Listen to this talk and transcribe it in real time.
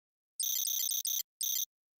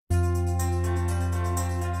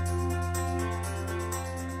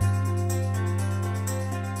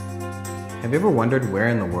Have you ever wondered where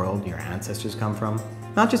in the world your ancestors come from?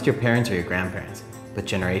 Not just your parents or your grandparents, but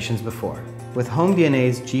generations before. With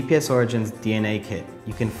HomeDNA's GPS Origins DNA kit,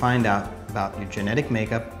 you can find out about your genetic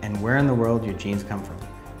makeup and where in the world your genes come from.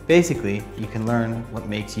 Basically, you can learn what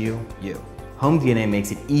makes you, you. HomeDNA makes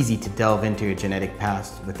it easy to delve into your genetic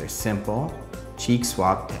past with their simple cheek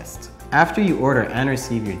swab test. After you order and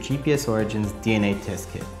receive your GPS Origins DNA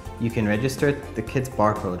test kit, you can register the kit's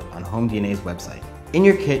barcode on HomeDNA's website. In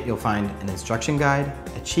your kit, you'll find an instruction guide,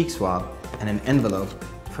 a cheek swab, and an envelope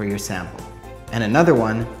for your sample, and another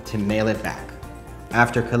one to mail it back.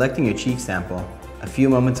 After collecting your cheek sample, a few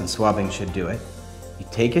moments of swabbing should do it. You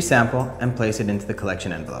take your sample and place it into the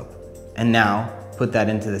collection envelope. And now, put that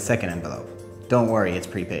into the second envelope. Don't worry, it's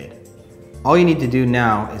prepaid. All you need to do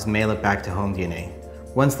now is mail it back to HomeDNA.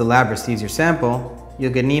 Once the lab receives your sample,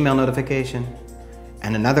 you'll get an email notification,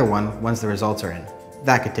 and another one once the results are in.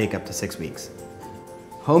 That could take up to 6 weeks.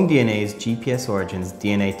 HomeDNA's GPS Origins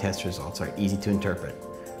DNA test results are easy to interpret.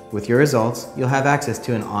 With your results, you'll have access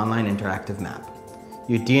to an online interactive map.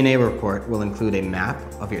 Your DNA report will include a map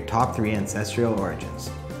of your top 3 ancestral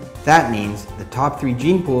origins. That means the top 3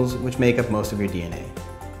 gene pools which make up most of your DNA.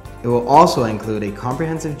 It will also include a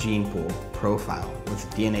comprehensive gene pool profile with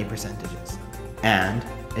DNA percentages and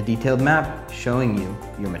a detailed map showing you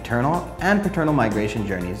your maternal and paternal migration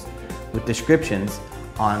journeys with descriptions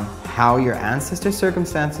on how your ancestors'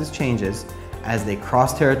 circumstances changes as they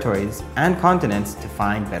cross territories and continents to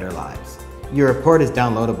find better lives. Your report is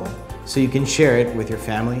downloadable, so you can share it with your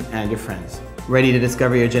family and your friends. Ready to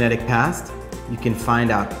discover your genetic past? You can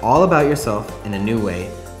find out all about yourself in a new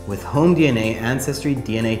way with HomeDNA Ancestry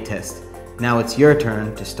DNA Test. Now it's your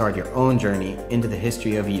turn to start your own journey into the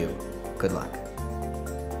history of you. Good luck.